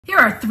Here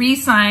are 3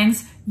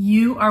 signs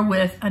you are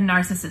with a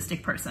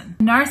narcissistic person.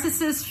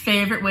 Narcissist's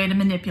favorite way to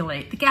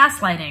manipulate: the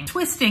gaslighting,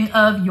 twisting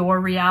of your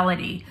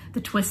reality,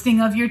 the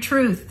twisting of your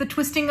truth, the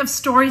twisting of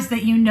stories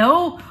that you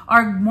know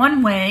are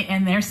one way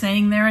and they're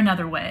saying they're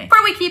another way.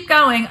 Before we keep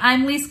going,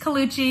 I'm Lise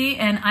Colucci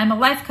and I'm a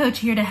life coach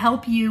here to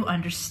help you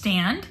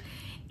understand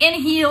and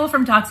heal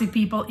from toxic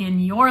people in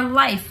your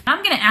life.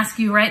 I'm gonna ask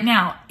you right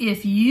now,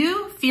 if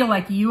you feel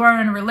like you are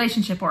in a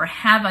relationship or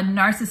have a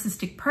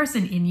narcissistic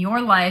person in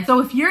your life, so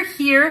if you're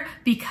here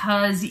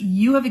because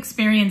you have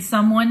experienced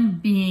someone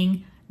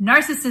being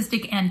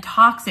narcissistic and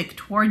toxic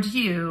towards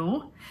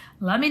you,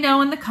 let me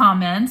know in the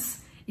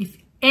comments if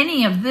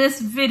any of this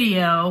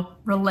video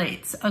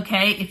relates,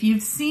 okay? If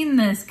you've seen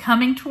this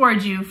coming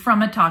towards you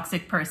from a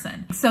toxic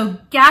person. So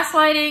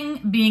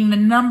gaslighting being the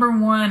number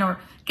one, or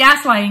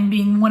gaslighting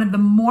being one of the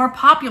more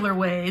popular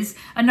ways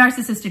a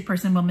narcissistic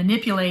person will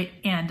manipulate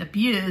and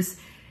abuse,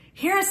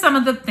 here are some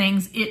of the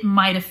things it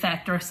might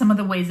affect, or some of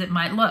the ways it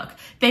might look.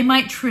 They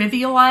might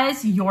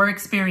trivialize your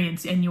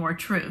experience and your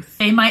truth.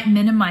 They might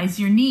minimize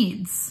your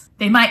needs.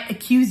 They might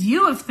accuse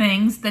you of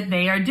things that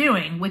they are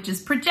doing, which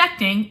is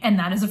projecting, and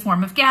that is a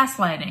form of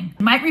gaslighting.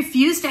 They might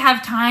refuse to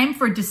have time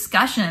for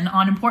discussion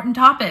on important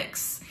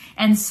topics,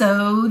 and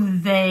so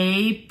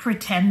they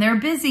pretend they're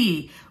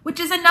busy, which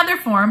is another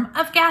form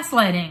of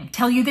gaslighting.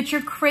 Tell you that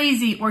you're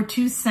crazy or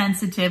too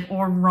sensitive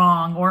or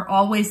wrong or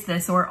always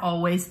this or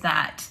always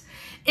that,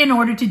 in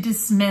order to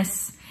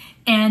dismiss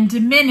and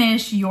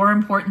diminish your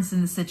importance in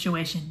the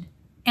situation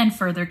and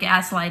further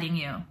gaslighting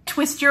you.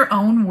 Twist your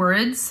own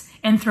words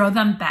and throw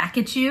them back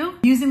at you,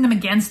 using them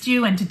against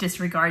you and to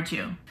disregard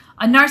you.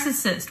 A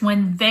narcissist,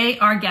 when they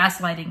are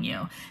gaslighting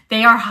you,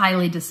 they are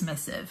highly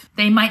dismissive.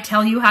 They might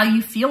tell you how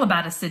you feel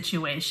about a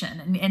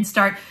situation and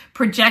start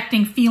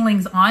projecting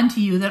feelings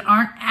onto you that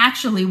aren't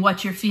actually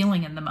what you're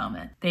feeling in the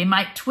moment. They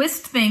might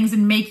twist things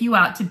and make you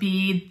out to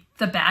be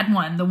the bad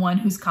one, the one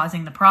who's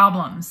causing the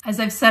problems.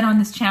 As I've said on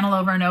this channel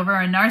over and over,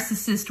 a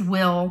narcissist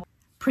will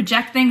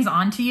project things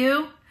onto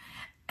you,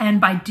 and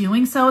by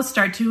doing so,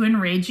 start to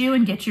enrage you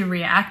and get you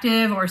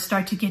reactive, or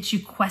start to get you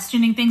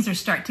questioning things, or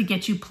start to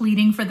get you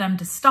pleading for them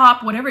to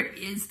stop. Whatever it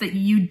is that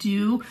you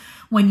do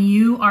when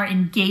you are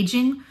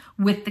engaging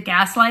with the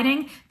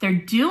gaslighting, they're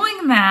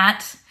doing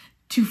that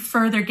to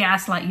further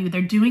gaslight you.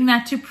 They're doing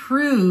that to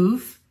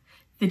prove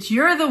that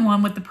you're the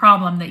one with the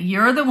problem, that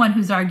you're the one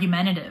who's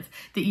argumentative,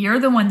 that you're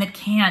the one that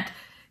can't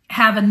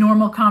have a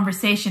normal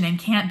conversation and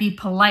can't be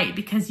polite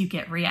because you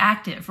get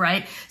reactive,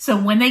 right? So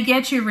when they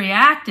get you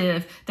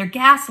reactive, they're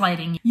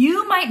gaslighting.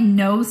 You might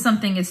know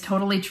something is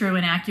totally true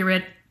and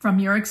accurate from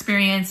your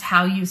experience,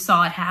 how you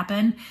saw it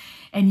happen,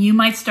 and you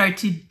might start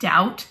to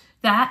doubt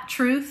that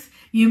truth.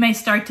 You may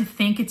start to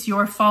think it's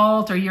your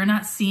fault, or you're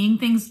not seeing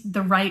things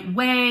the right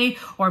way,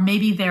 or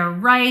maybe they're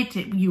right,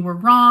 you were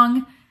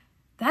wrong.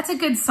 That's a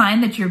good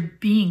sign that you're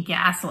being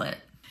gaslit.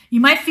 You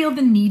might feel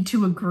the need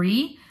to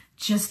agree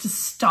just to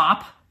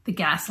stop the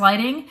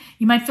gaslighting.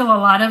 You might feel a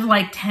lot of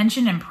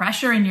tension and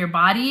pressure in your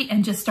body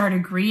and just start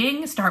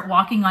agreeing, start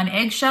walking on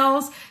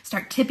eggshells,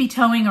 start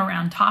tippy-toeing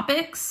around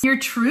topics. Your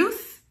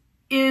truth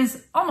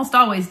is almost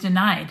always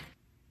denied.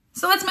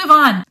 So let's move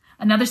on.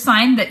 Another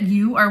sign that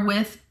you are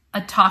with a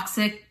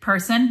toxic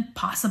person,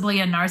 possibly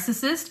a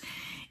narcissist,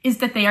 is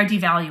that they are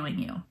devaluing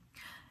you.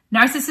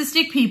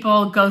 Narcissistic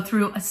people go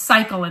through a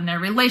cycle in their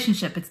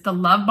relationship. It's the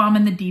love bomb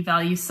and the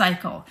devalue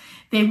cycle.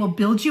 They will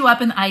build you up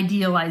and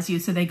idealize you.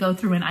 So they go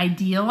through an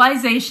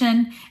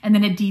idealization and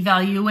then a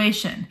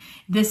devaluation.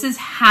 This is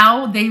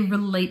how they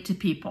relate to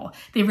people.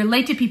 They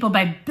relate to people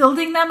by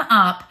building them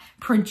up,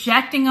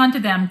 projecting onto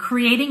them,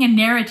 creating a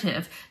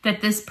narrative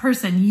that this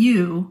person,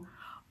 you,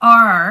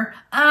 are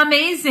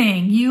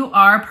amazing. You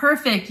are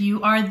perfect.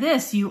 You are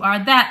this. You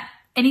are that.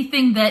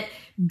 Anything that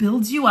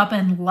builds you up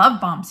and love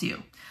bombs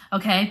you.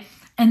 Okay.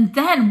 And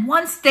then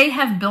once they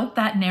have built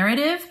that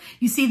narrative,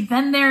 you see,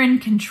 then they're in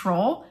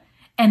control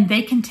and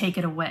they can take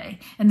it away.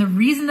 And the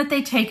reason that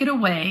they take it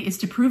away is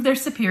to prove their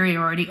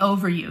superiority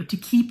over you, to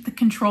keep the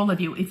control of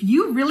you. If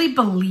you really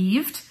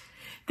believed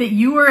that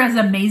you were as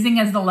amazing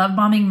as the love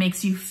bombing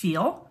makes you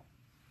feel,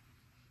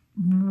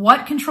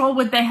 what control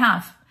would they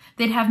have?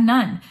 They'd have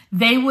none.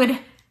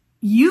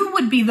 You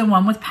would be the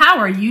one with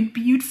power.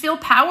 You'd feel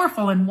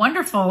powerful and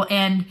wonderful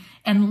and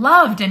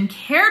loved and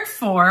cared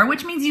for,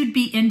 which means you'd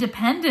be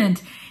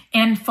independent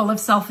and full of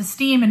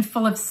self-esteem and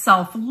full of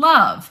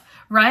self-love,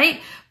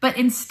 right? But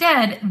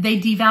instead, they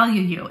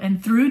devalue you.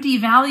 And through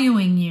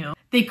devaluing you,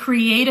 they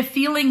create a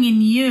feeling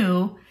in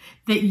you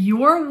that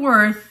your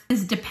worth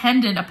is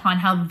dependent upon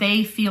how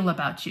they feel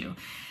about you.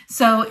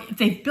 So if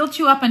they've built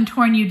you up and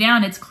torn you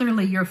down, it's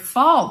clearly your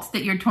fault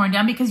that you're torn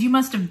down, because you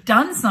must have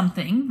done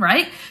something,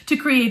 right, to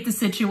create the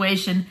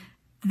situation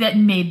that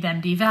made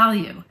them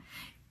devalue.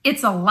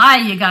 It's a lie,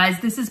 you guys.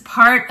 This is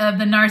part of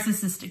the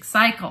narcissistic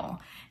cycle.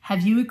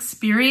 Have you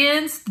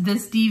experienced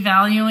this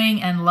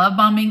devaluing and love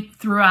bombing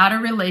throughout a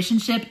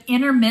relationship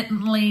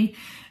intermittently,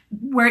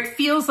 where it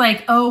feels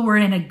like, oh, we're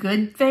in a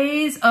good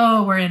phase.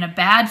 Oh, we're in a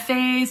bad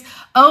phase.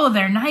 Oh,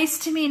 they're nice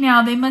to me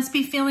now. They must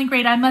be feeling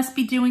great. I must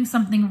be doing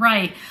something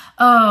right.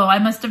 Oh, I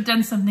must have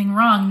done something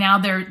wrong. Now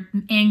they're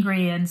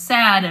angry and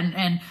sad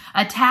and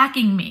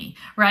attacking me,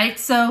 right?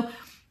 So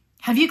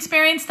have you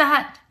experienced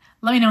that?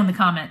 Let me know in the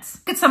comments.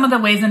 Look at some of the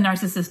ways a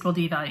narcissist will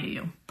devalue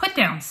you. Put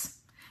downs.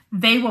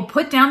 They will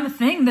put down the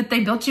thing that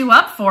they built you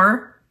up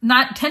for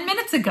not 10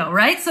 minutes ago,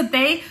 right? So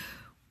they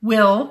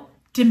will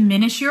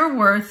diminish your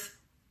worth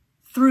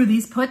through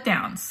these put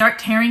downs. Start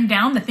tearing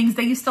down the things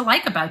they used to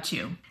like about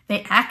you.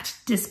 They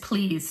act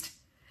displeased.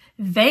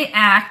 They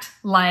act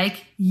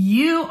like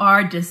you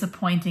are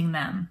disappointing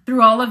them.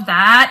 Through all of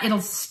that, it'll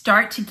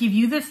start to give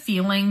you the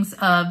feelings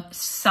of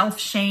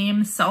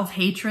self-shame,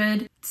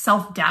 self-hatred,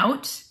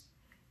 self-doubt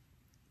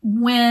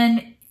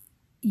when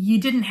you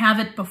didn't have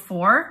it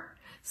before.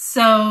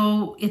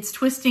 So it's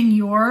twisting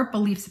your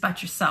beliefs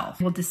about yourself.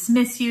 They will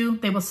dismiss you.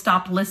 They will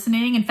stop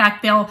listening. In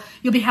fact, you'll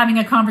be having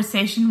a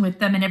conversation with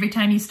them, and every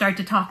time you start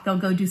to talk, they'll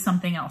go do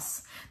something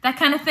else. That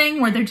kind of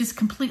thing where they're just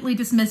completely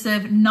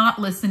dismissive, not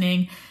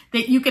listening,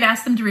 that you could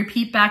ask them to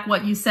repeat back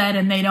what you said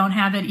and they don't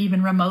have it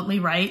even remotely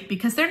right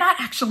because they're not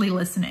actually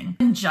listening.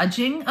 And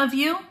judging of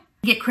you.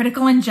 Get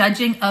critical and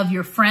judging of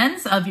your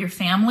friends, of your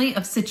family,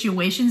 of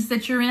situations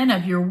that you're in,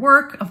 of your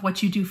work, of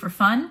what you do for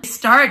fun.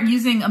 Start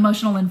using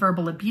emotional and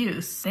verbal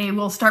abuse. They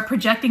will start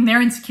projecting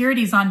their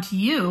insecurities onto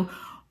you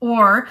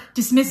or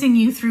dismissing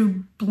you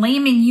through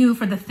blaming you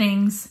for the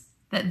things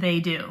that they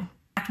do.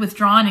 Act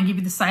withdrawn and give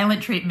you the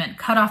silent treatment.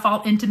 Cut off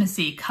all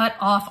intimacy. Cut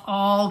off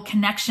all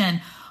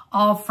connection,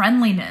 all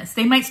friendliness.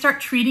 They might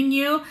start treating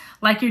you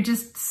like you're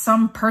just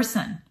some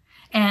person,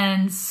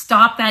 and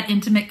stop that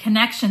intimate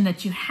connection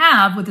that you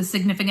have with a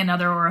significant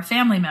other or a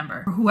family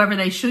member, or whoever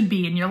they should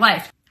be in your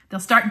life. They'll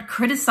start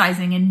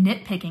criticizing and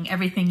nitpicking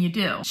everything you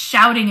do.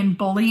 Shouting and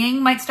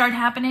bullying might start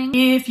happening.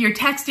 If you're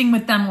texting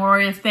with them, or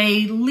if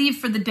they leave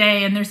for the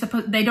day and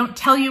they don't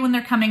tell you when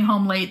they're coming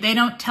home late, they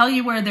don't tell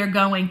you where they're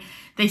going,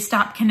 they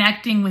stop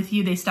connecting with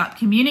you, they stop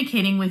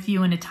communicating with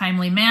you in a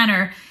timely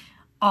manner,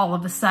 all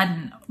of a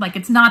sudden, like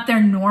it's not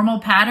their normal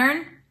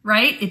pattern,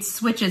 right? It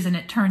switches and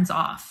it turns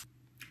off.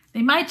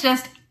 They might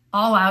just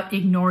all out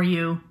ignore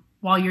you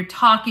while you're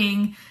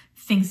talking,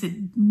 things that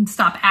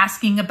stop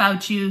asking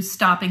about you,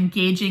 stop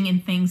engaging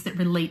in things that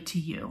relate to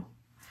you.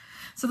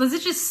 So those are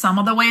just some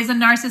of the ways a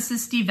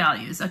narcissist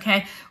devalues,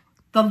 okay?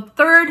 The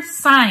third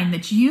sign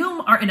that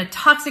you are in a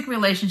toxic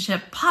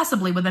relationship,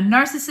 possibly with a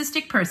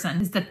narcissistic person,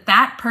 is that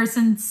that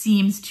person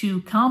seems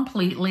to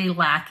completely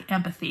lack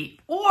empathy,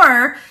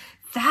 or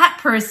that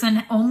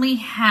person only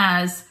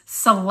has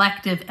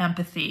selective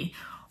empathy,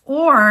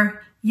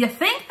 or you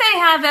think they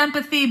have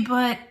empathy,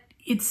 but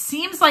it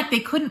seems like they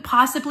couldn't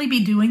possibly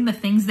be doing the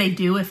things they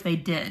do if they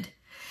did.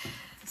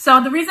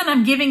 So the reason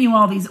I'm giving you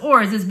all these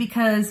ors is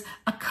because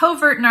a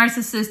covert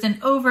narcissist, an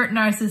overt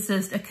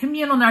narcissist, a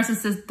communal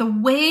narcissist, the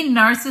way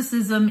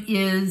narcissism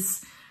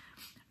is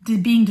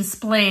being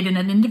displayed in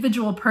an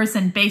individual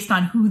person based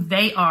on who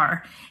they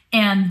are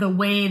and the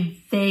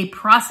way they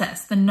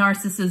process the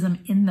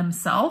narcissism in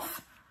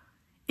themselves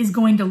is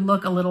going to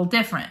look a little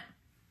different.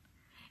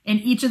 And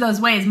each of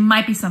those ways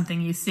might be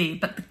something you see,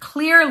 but the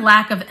clear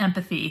lack of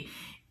empathy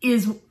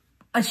is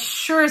a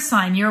sure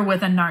sign you're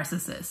with a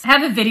narcissist. I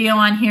have a video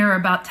on here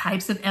about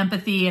types of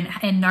empathy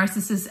and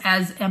narcissists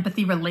as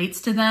empathy relates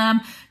to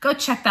them. Go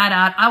check that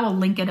out. I will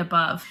link it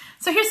above.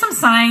 So here's some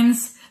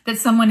signs that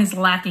someone is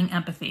lacking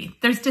empathy.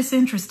 There's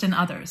disinterest in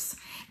others.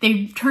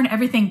 They turn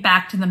everything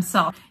back to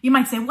themselves. You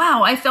might say,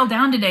 wow, I fell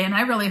down today and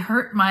I really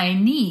hurt my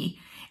knee.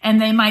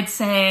 And they might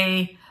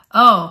say,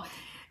 oh,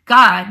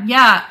 God,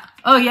 yeah.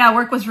 Oh yeah,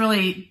 work was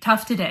really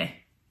tough today.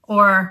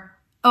 Or,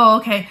 oh,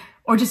 okay.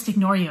 Or just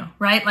ignore you,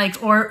 right?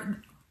 Like,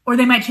 or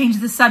they might change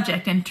the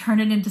subject and turn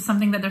it into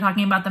something that they're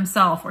talking about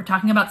themselves or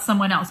talking about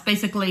someone else.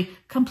 Basically,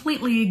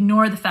 completely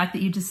ignore the fact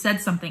that you just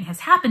said something has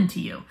happened to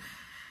you.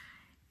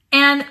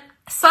 And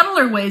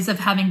subtler ways of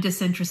having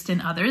disinterest in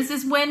others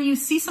is when you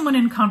see someone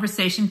in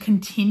conversation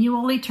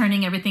continually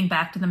turning everything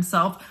back to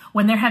themselves,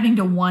 when they're having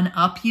to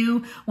one-up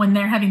you, when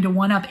they're having to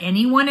one-up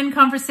anyone in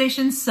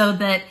conversation so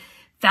that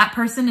that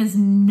person is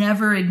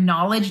never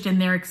acknowledged and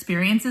their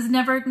experience is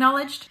never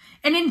acknowledged.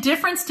 And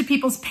indifference to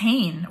people's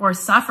pain or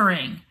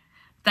suffering.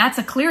 That's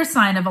a clear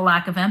sign of a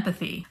lack of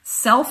empathy.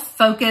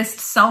 Self-focused,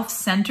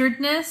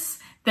 self-centeredness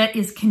that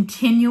is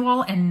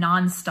continual and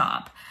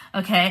nonstop.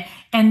 Okay.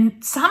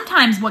 And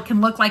sometimes what can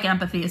look like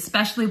empathy,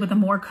 especially with a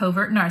more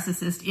covert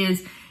narcissist,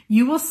 is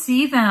you will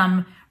see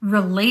them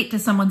relate to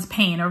someone's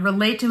pain or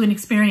relate to an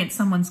experience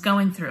someone's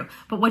going through.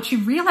 But what you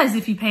realize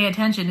if you pay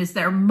attention is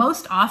they're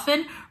most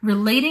often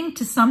relating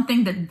to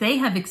something that they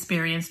have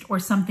experienced or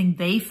something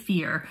they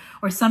fear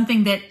or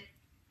something that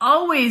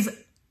always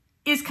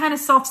is kind of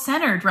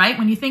self-centered, right?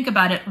 When you think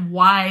about it,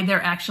 why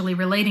they're actually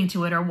relating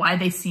to it or why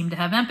they seem to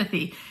have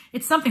empathy.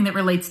 It's something that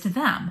relates to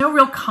them. No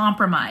real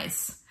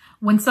compromise.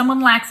 When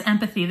someone lacks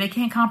empathy, they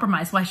can't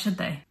compromise. Why should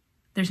they?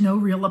 There's no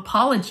real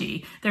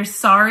apology. Their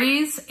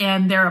sorries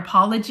and their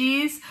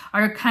apologies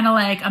are kind of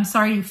like, I'm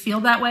sorry you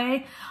feel that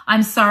way.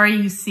 I'm sorry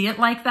you see it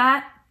like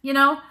that. you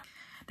know?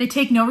 They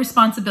take no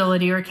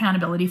responsibility or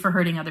accountability for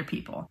hurting other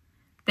people.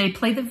 They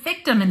play the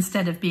victim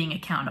instead of being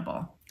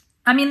accountable.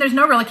 I mean, there's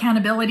no real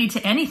accountability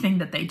to anything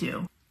that they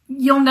do.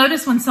 You'll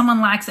notice when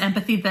someone lacks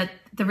empathy that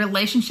the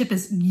relationship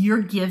is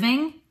you're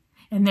giving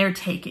and they're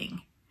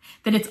taking.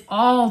 That it's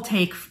all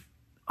take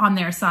on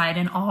their side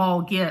and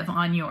all give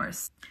on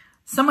yours.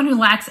 Someone who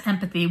lacks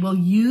empathy will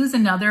use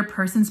another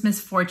person's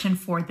misfortune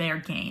for their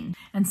gain.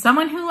 And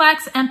someone who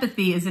lacks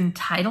empathy is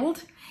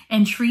entitled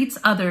and treats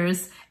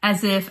others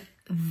as if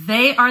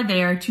they are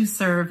there to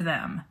serve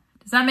them.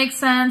 Does that make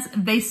sense?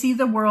 They see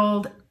the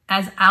world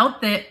as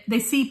out there. They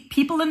see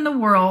people in the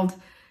world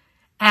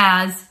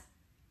as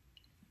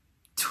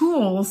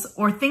tools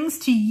or things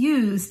to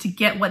use to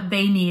get what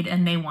they need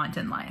and they want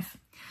in life.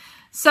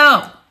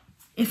 So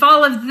if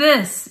all of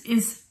this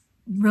is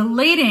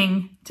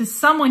relating to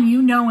someone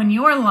you know in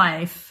your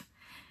life,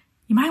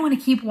 you might want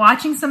to keep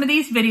watching some of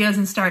these videos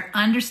and start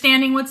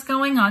understanding what's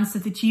going on so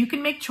that you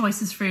can make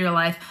choices for your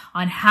life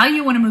on how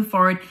you want to move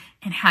forward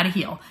and how to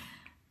heal.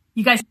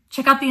 You guys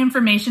check out the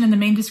information in the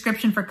main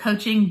description for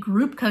coaching,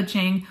 group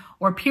coaching,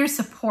 or peer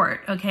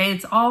support, okay?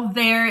 It's all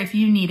there if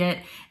you need it.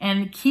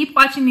 And keep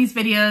watching these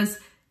videos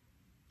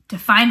to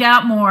find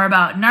out more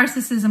about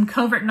narcissism,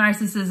 covert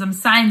narcissism,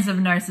 signs of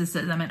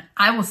narcissism, and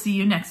I will see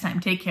you next time.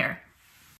 Take care.